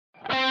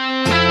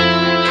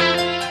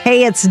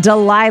Hey, it's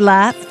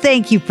Delilah.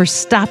 Thank you for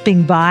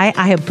stopping by.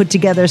 I have put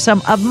together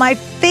some of my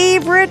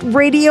favorite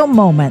radio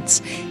moments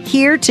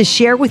here to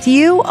share with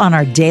you on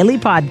our daily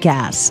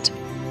podcast.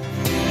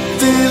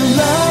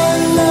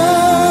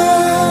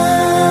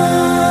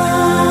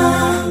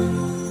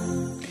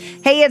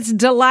 Hey, it's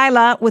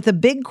Delilah with a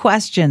big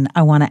question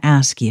I want to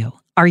ask you.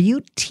 Are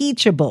you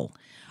teachable?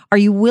 Are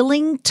you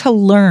willing to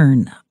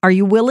learn? Are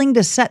you willing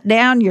to set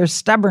down your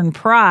stubborn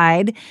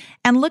pride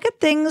and look at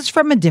things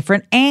from a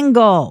different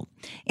angle?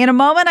 In a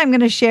moment, I'm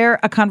going to share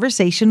a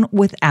conversation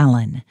with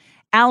Alan.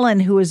 Alan,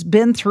 who has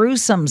been through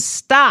some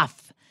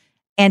stuff,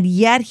 and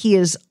yet he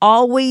is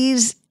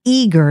always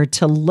eager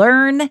to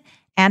learn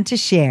and to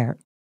share.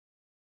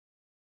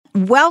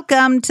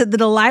 Welcome to the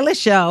Delilah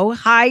Show.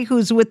 Hi,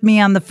 who's with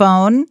me on the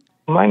phone?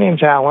 My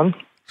name's Alan.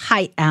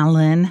 Hi,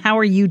 Alan. How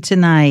are you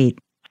tonight?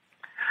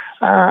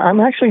 I'm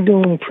actually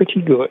doing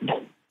pretty good.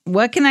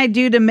 What can I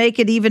do to make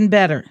it even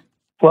better?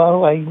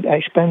 Well,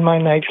 I spend my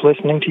nights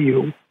listening to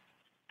you,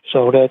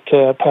 so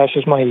that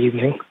passes my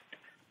evening.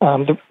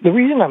 The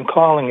reason I'm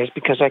calling is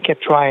because I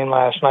kept trying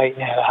last night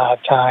and had a hard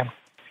time.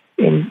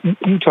 And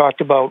you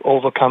talked about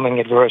overcoming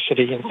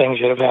adversity and things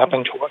that have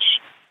happened to us.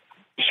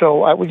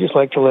 So I would just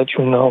like to let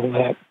you know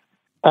that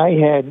I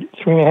had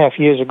 3.5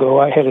 years ago,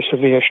 I had a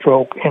severe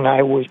stroke, and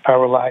I was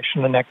paralyzed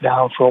from the neck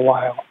down for a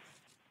while.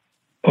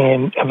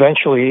 And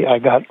eventually I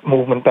got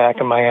movement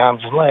back in my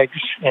arms and legs,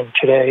 and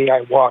today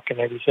I walk and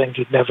everything.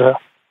 You'd never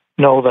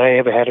know that I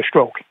ever had a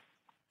stroke.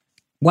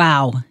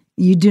 Wow.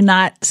 You do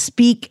not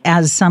speak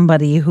as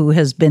somebody who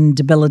has been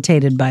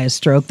debilitated by a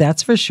stroke,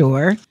 that's for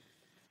sure.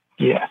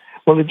 Yeah.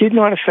 Well, it did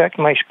not affect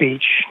my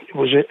speech. It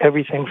was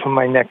everything from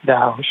my neck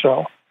down.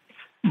 So,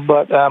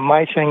 but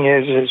my thing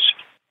is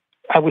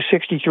I was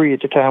 63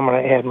 at the time when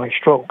I had my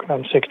stroke.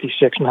 I'm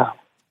 66 now.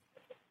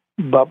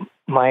 But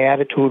my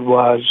attitude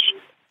was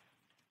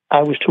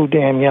I was too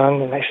damn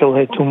young, and I still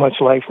had too much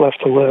life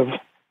left to live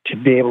to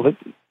be able to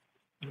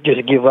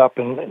just give up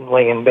and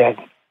lay in bed.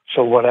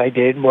 So what I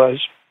did was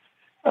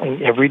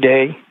every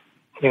day,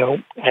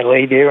 I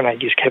lay there and I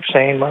just kept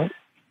saying, one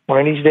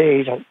of these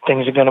days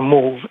things are going to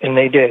move, and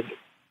they did.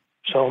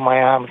 So my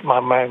arms,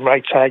 my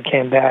right side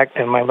came back,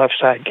 and my left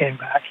side came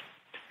back.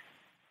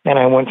 And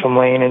I went from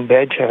laying in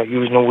bed to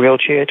using a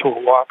wheelchair to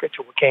a walker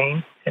to a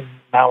cane, and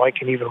now I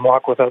can even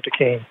walk without the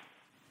cane.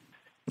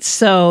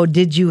 So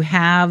did you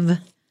have,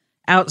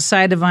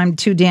 outside of I'm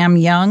too damn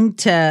young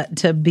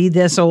to be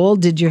this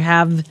old, did you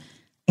have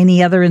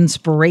any other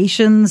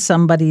inspiration,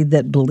 somebody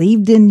that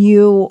believed in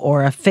you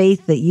or a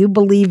faith that you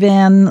believe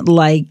in?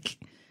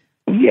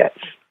 Yes.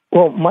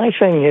 Well, my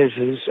thing is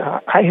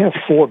I have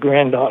 4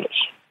 granddaughters.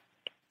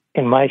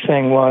 And my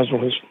thing was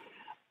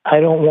I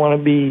don't want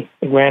to be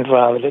a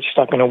grandfather that's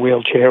stuck in a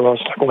wheelchair or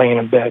stuck laying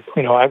in bed.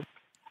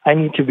 I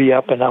need to be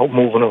up and out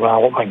moving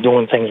around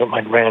doing things with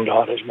my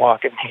granddaughters,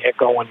 walking here,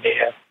 going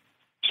there.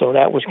 So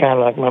that was kind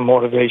of like my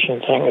motivation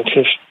thing. It's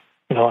just,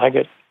 I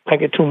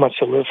get too much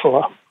to live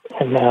for.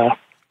 And,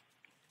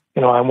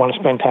 I want to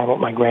spend time with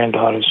my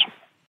granddaughters.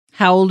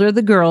 How old are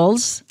the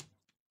girls?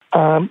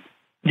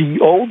 The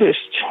oldest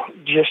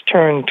just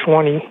turned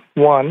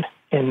 21,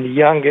 and the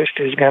youngest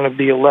is going to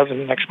be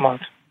 11 next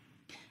month.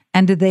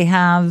 And did they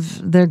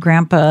have their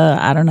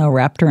grandpa,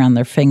 wrapped around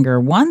their finger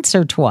once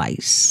or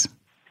twice?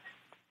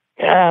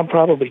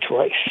 Probably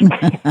twice.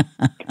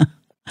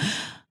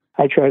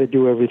 I try to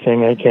do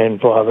everything I can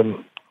for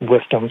them,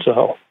 with them,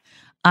 so.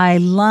 I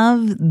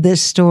love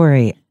this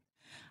story.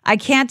 I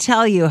can't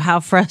tell you how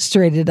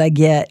frustrated I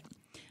get,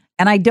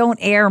 and I don't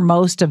air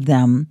most of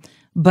them,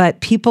 but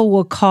people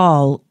will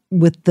call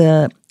with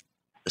the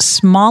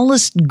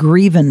smallest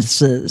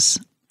grievances,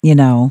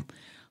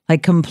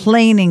 like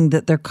complaining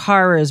that their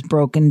car is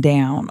broken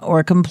down,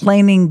 or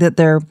complaining that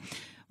their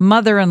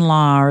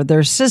mother-in-law or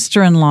their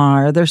sister-in-law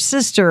or their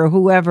sister or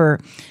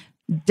whoever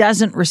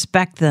doesn't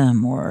respect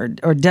them or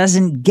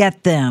doesn't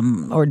get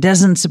them or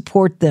doesn't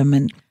support them.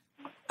 And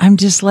I'm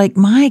just like,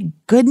 my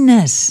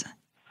goodness,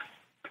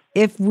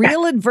 if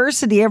real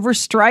adversity ever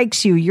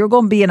strikes you, you're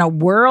going to be in a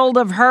world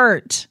of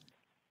hurt.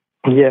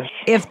 Yes.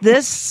 If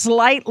this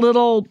slight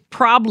little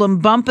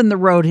bump in the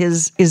road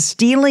is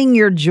stealing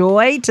your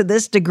joy to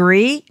this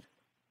degree,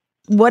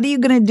 what are you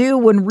going to do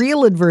when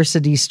real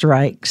adversity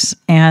strikes?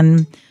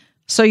 And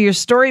so your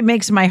story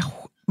makes my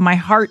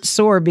heart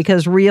sore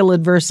because real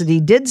adversity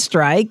did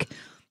strike,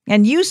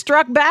 and you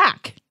struck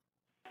back.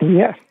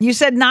 Yeah. You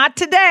said, not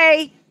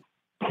today.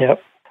 Yep.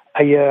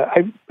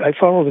 I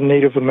follow the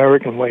Native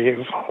American way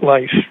of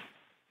life,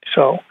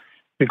 so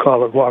we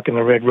call it walking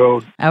the red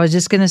road. I was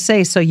just going to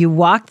say, so you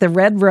walk the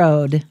red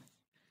road.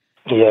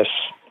 Yes.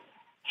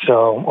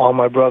 So all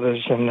my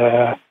brothers and,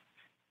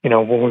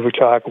 when we were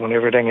talking and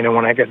everything,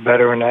 when I got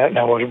better and that, and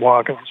I was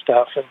walking and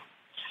stuff, and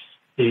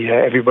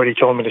everybody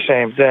told me the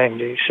same thing.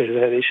 They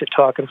said,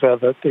 talking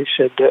further, they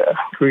said,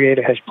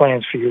 Creator has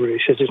plans for you.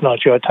 They said, it's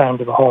not your time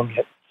to go home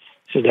yet.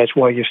 So that's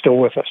why you're still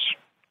with us.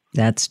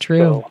 That's true.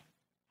 So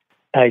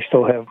I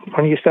still have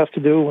plenty of stuff to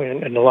do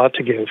and a lot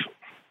to give.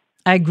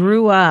 I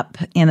grew up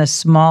in a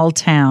small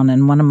town,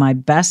 and one of my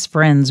best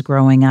friends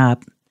growing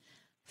up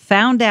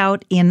found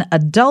out in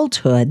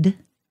adulthood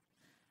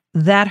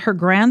that her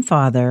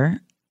grandfather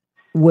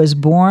was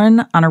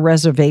born on a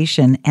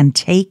reservation and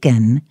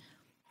taken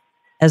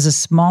as a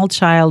small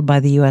child by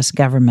the U.S.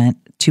 government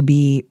to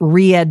be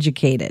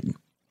re-educated.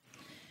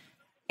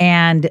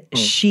 And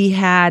she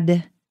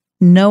had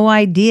no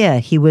idea.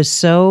 He was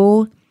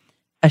so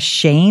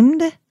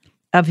ashamed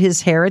of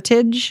his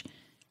heritage.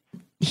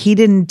 He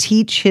didn't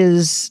teach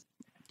his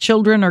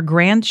children or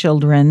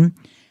grandchildren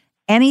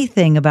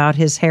anything about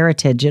his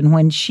heritage. And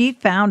when she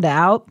found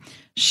out,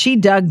 she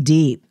dug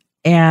deep.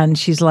 And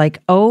she's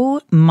like,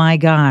 oh my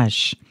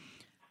gosh,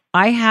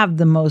 I have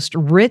the most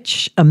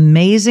rich,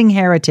 amazing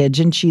heritage.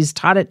 And she's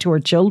taught it to her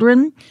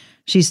children.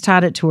 She's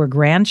taught it to her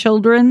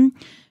grandchildren.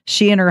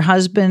 She and her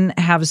husband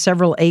have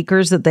several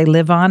acres that they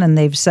live on, and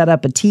they've set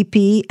up a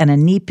teepee and a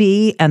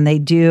nipi, and they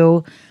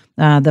do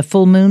the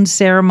full moon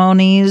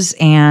ceremonies.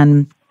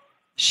 And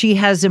she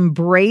has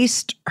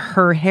embraced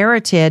her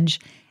heritage,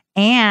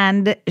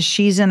 and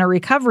she's in a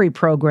recovery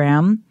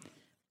program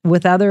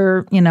with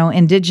other,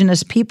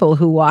 indigenous people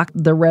who walk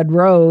the red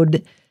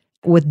road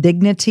with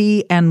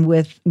dignity and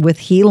with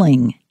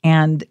healing.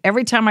 And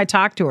every time I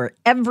talk to her,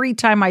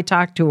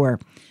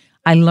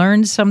 I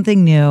learn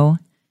something new,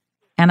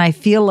 and I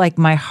feel like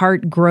my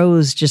heart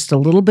grows just a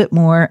little bit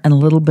more and a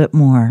little bit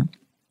more.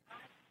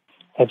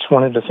 That's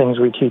one of the things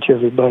we teach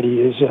everybody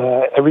is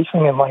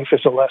everything in life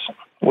is a lesson.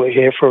 We're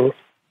here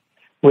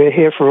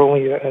for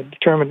only a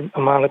determined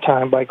amount of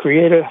time by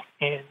Creator,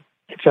 and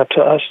it's up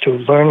to us to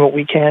learn what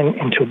we can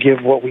and to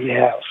give what we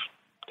have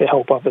to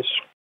help others.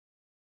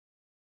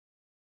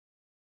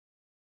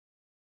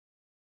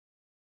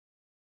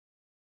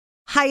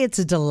 Hi,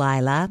 it's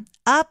Delilah.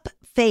 Up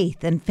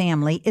Faith and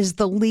Family is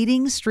the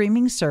leading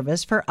streaming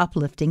service for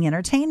uplifting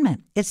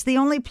entertainment. It's the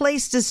only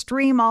place to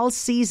stream all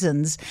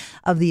seasons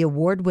of the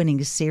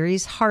award-winning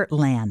series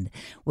Heartland,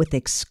 with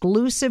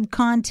exclusive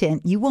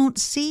content you won't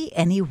see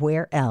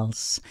anywhere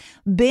else.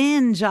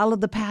 Binge all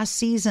of the past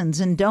seasons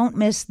and don't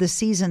miss the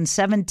season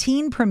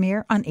 17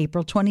 premiere on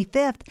April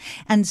 25th,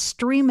 and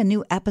stream a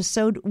new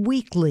episode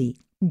weekly.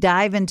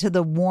 Dive into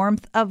the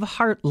warmth of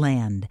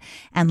Heartland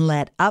and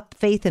let Up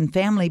Faith and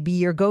Family be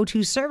your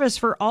go-to service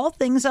for all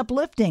things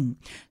uplifting.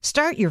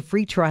 Start your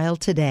free trial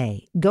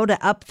today. Go to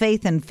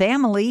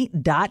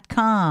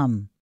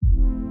upfaithandfamily.com.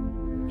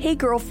 Hey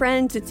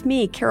girlfriends, it's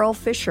me, Carol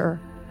Fisher.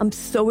 I'm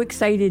so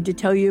excited to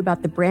tell you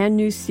about the brand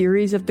new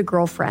series of The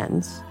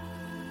Girlfriends.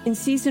 In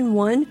season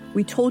 1,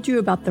 we told you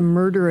about the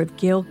murder of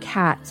Gail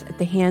Katz at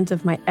the hands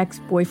of my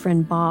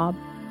ex-boyfriend Bob.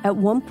 At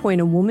one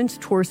point, a woman's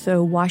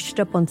torso washed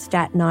up on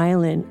Staten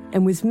Island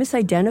and was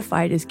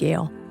misidentified as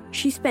Gail.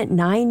 She spent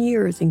 9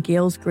 years in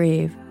Gail's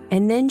grave,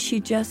 and then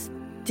she just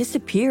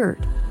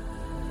disappeared.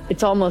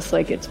 It's almost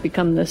like it's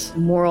become this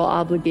moral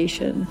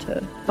obligation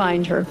to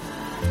find her.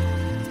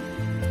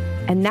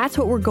 And that's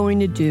what we're going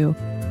to do.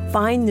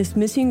 Find this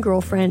missing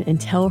girlfriend and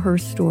tell her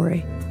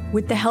story.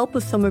 With the help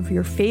of some of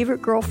your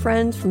favorite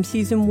girlfriends from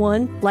season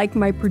 1, like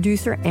my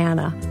producer,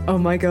 Anna. Oh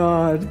my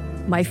God.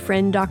 My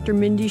friend, Dr.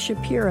 Mindy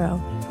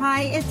Shapiro.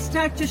 Hi, it's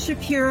Dr.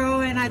 Shapiro,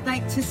 and I'd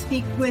like to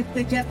speak with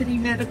the Deputy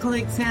Medical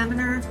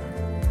Examiner.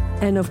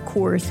 And of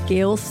course,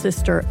 Gail's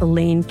sister,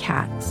 Elaine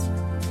Katz.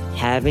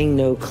 Having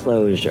no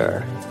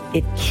closure,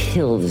 it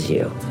kills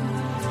you.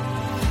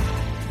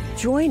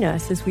 Join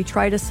us as we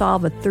try to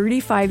solve a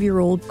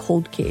 35-year-old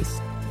cold case.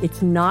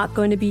 It's not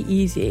going to be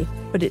easy,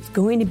 but it's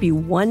going to be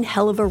one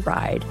hell of a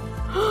ride.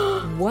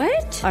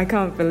 What? I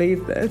can't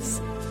believe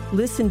this.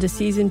 Listen to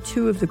season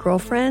 2 of The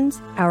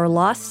Girlfriends, Our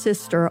Lost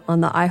Sister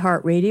on the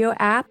iHeartRadio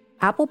app,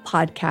 Apple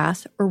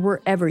Podcasts, or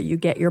wherever you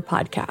get your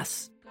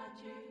podcasts.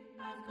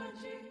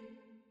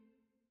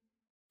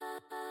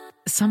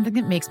 Something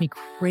that makes me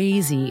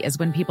crazy is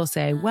when people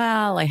say,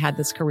 well, I had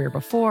this career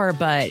before,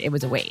 but it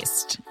was a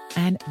waste.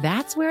 And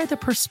that's where the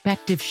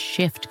perspective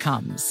shift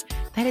comes,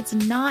 that it's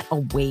not a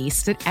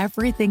waste, that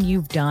everything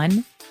you've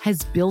done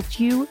has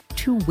built you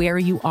to where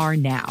you are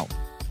now.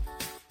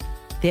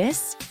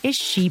 This is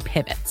She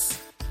Pivots,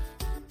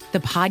 the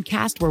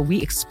podcast where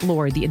we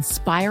explore the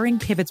inspiring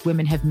pivots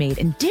women have made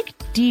and dig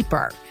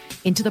deeper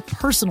into the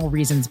personal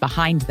reasons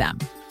behind them.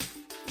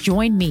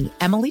 Join me,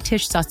 Emily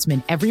Tish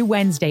Sussman, every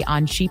Wednesday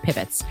on She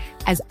Pivots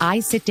as I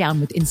sit down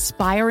with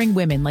inspiring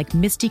women like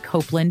Misty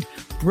Copeland,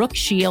 Brooke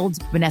Shields,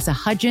 Vanessa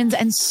Hudgens,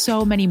 and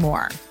so many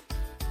more.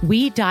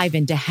 We dive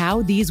into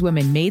how these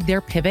women made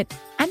their pivot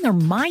and their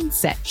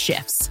mindset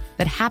shifts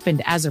that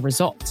happened as a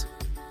result.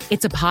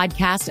 It's a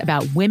podcast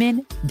about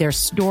women, their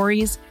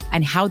stories,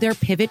 and how their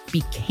pivot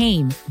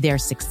became their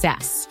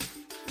success.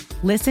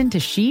 Listen to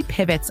She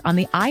Pivots on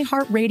the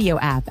iHeartRadio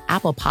app,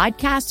 Apple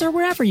Podcasts, or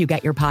wherever you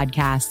get your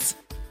podcasts.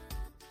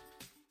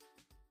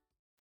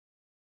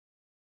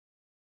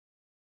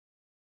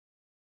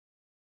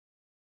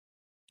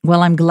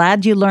 Well, I'm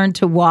glad you learned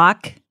to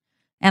walk,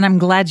 and I'm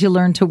glad you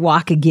learned to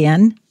walk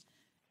again.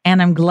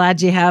 And I'm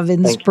glad you have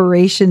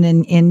inspiration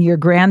in your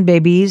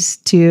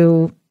grandbabies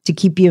to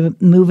keep you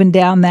moving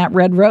down that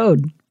red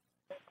road.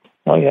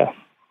 Oh, yeah.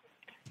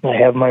 I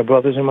have my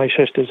brothers and my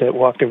sisters that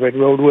walk the red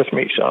road with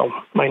me, so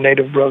my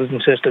native brothers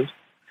and sisters.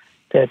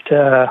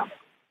 that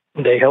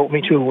they help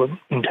me too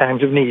in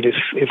times of need,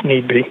 if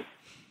need be.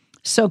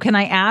 So can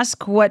I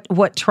ask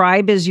what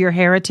tribe is your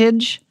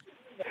heritage?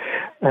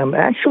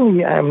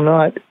 Actually, I'm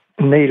not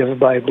native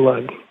by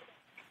blood.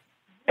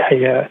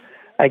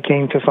 I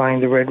came to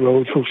find the Red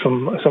Road through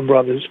some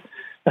brothers,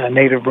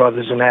 native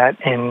brothers and that,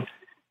 and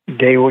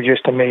they were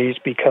just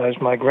amazed because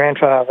my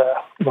grandfather,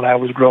 when I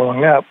was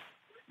growing up,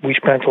 we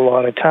spent a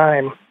lot of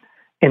time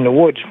in the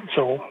woods.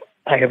 So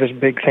I have this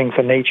big thing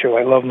for nature.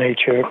 I love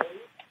nature,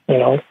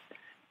 and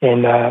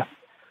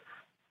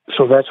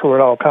so that's where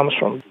it all comes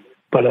from.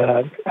 But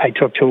I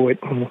took to it,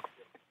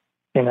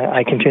 and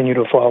I continue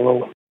to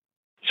follow.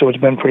 So it's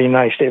been pretty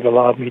nice. They've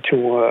allowed me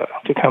to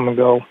come and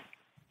go,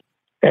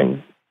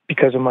 and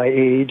because of my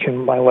age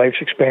and my life's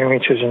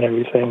experiences and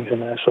everything,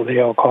 and so they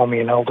all call me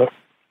an elder.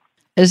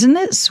 Isn't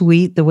it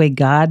sweet the way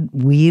God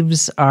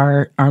weaves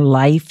our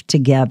life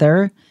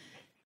together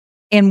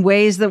in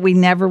ways that we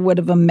never would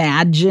have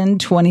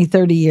imagined 20,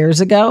 30 years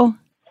ago?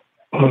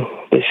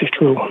 This is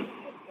true.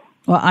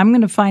 Well, I'm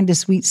going to find a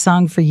sweet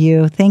song for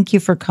you. Thank you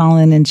for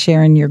calling and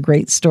sharing your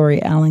great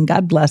story, Alan.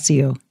 God bless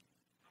you.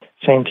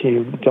 Same to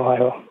you,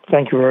 Delilah.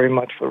 Thank you very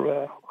much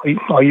for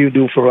all you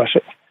do for us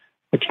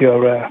with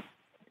your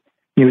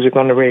music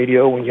on the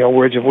radio and your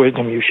words of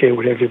wisdom you share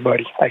with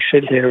everybody. I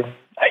sit here and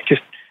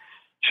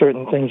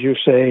certain things you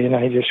say, and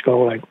I just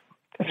go like,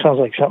 that sounds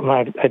like something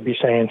I'd be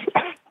saying.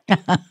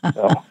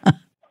 So,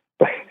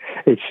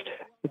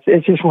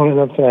 it's just one of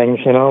those things,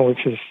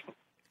 which is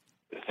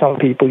some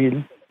people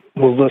you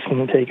will listen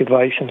and take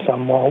advice and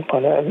some won't,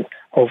 but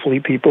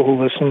hopefully people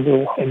who listen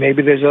will. And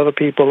maybe there's other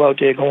people out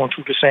there going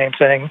through the same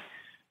thing.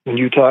 When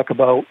you talk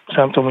about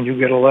something, when you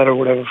get a letter or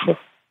whatever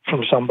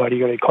from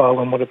somebody, or they call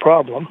them with a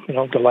problem,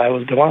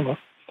 Delilah's dilemma,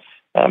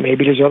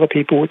 maybe there's other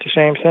people with the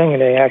same thing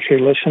and they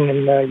actually listen,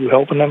 and you're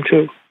helping them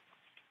too.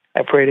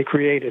 I pray to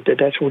Creator that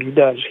that's what He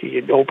does.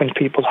 He opens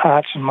people's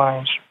hearts and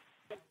minds.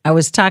 I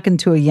was talking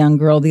to a young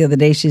girl the other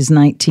day. She's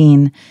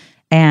 19,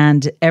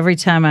 and every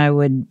time I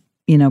would,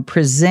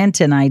 present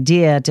an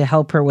idea to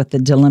help her with the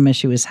dilemma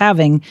she was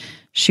having,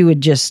 she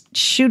would just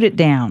shoot it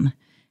down.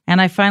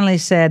 And I finally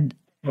said,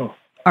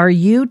 "Are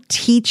you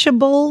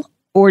teachable,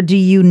 or do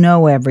you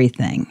know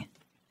everything?"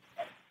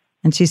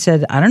 And she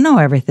said, "I don't know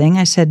everything."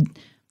 I said,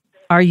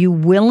 "Are you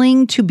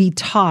willing to be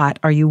taught?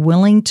 Are you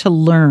willing to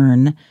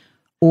learn?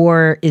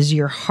 Or is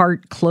your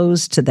heart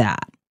closed to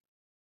that?"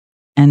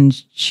 And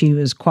she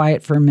was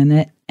quiet for a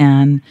minute,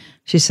 and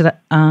she said,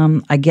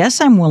 "I guess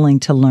I'm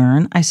willing to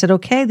learn." I said,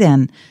 "Okay,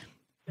 then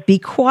be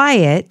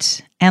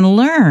quiet and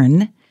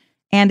learn.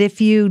 And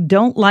if you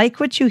don't like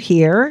what you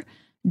hear,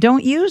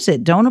 don't use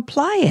it. Don't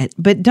apply it.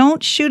 But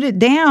don't shoot it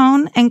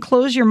down and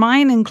close your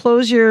mind and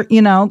close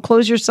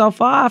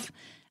yourself off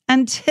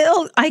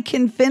until I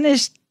can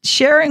finish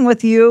sharing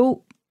with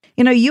you.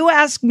 You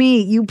asked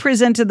me, you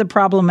presented the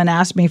problem and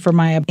asked me for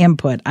my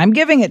input. I'm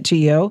giving it to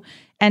you,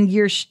 and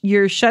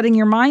you're shutting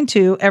your mind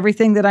to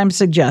everything that I'm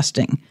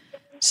suggesting.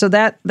 So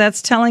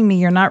that's telling me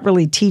you're not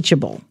really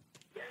teachable."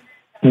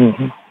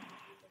 Mm-hmm.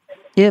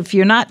 If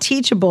you're not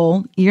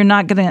teachable, you're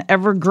not going to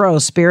ever grow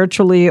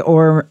spiritually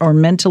or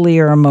mentally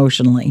or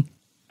emotionally.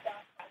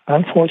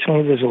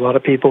 Unfortunately, there's a lot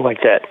of people like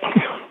that.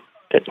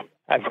 That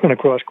I've run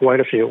across quite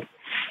a few.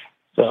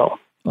 So.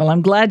 Well,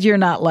 I'm glad you're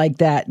not like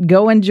that.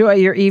 Go enjoy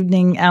your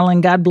evening,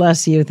 Alan. God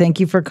bless you. Thank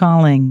you for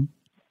calling.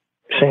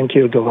 Same to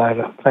you,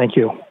 Delilah. Thank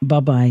you.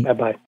 Bye-bye.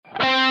 Bye-bye.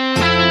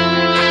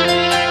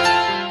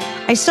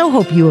 I so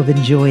hope you have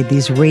enjoyed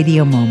these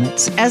radio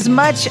moments as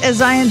much as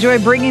I enjoy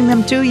bringing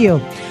them to you.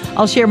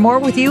 I'll share more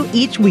with you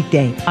each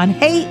weekday on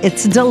Hey,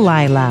 It's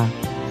Delilah.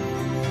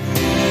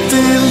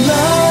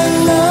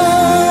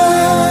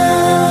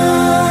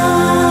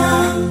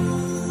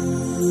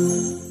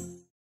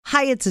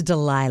 Hi, it's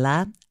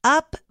Delilah.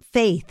 Up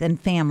Faith and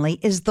Family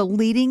is the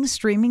leading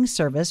streaming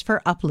service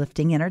for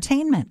uplifting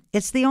entertainment.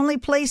 It's the only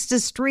place to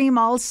stream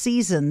all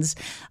seasons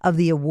of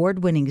the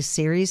award-winning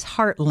series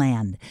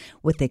Heartland,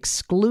 with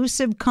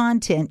exclusive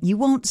content you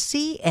won't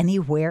see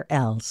anywhere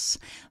else.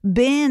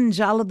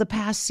 Binge all of the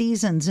past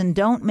seasons and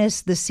don't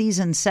miss the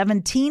season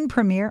 17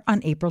 premiere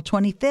on April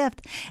 25th,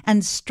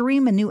 and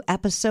stream a new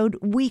episode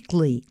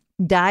weekly.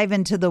 Dive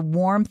into the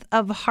warmth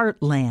of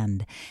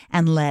Heartland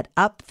and let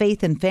Up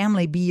Faith and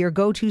Family be your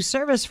go-to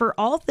service for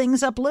all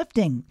things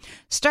uplifting.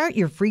 Start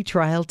your free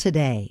trial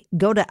today.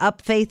 Go to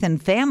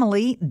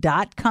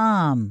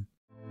upfaithandfamily.com.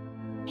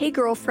 Hey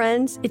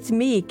girlfriends, it's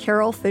me,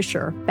 Carol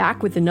Fisher,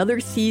 back with another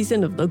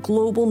season of the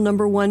global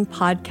 #1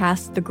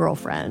 podcast, The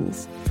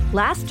Girlfriends.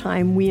 Last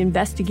time we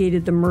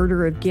investigated the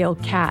murder of Gail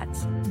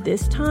Katz.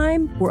 This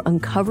time, we're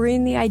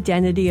uncovering the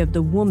identity of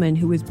the woman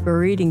who was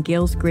buried in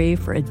Gail's grave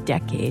for a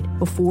decade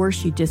before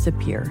she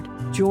disappeared.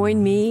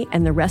 Join me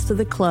and the rest of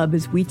the club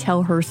as we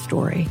tell her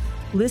story.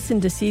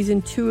 Listen to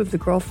Season 2 of The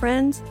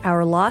Girlfriends,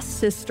 Our Lost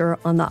Sister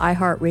on the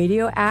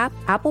iHeartRadio app,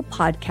 Apple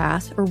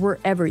Podcasts, or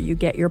wherever you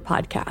get your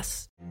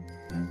podcasts.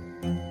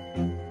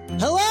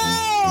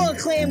 Hello,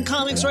 Clear am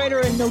comics writer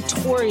and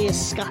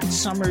notorious Scott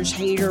Summers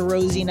hater,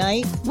 Rosie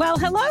Knight. Well,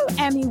 hello,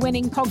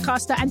 Emmy-winning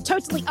podcaster and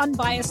totally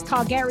unbiased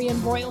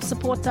Targaryen royal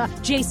supporter,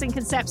 Jason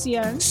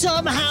Concepcion.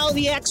 Somehow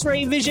the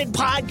X-Ray Vision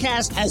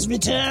podcast has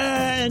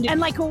returned. And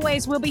like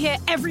always, we'll be here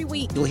every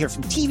week. You'll hear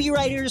from TV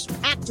writers,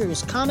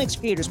 actors, comics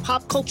creators,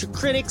 pop culture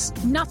critics.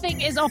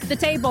 Nothing is off the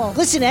table.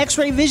 Listen to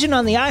X-Ray Vision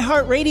on the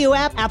iHeartRadio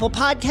app, Apple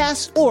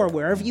Podcasts, or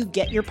wherever you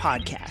get your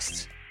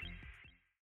podcasts.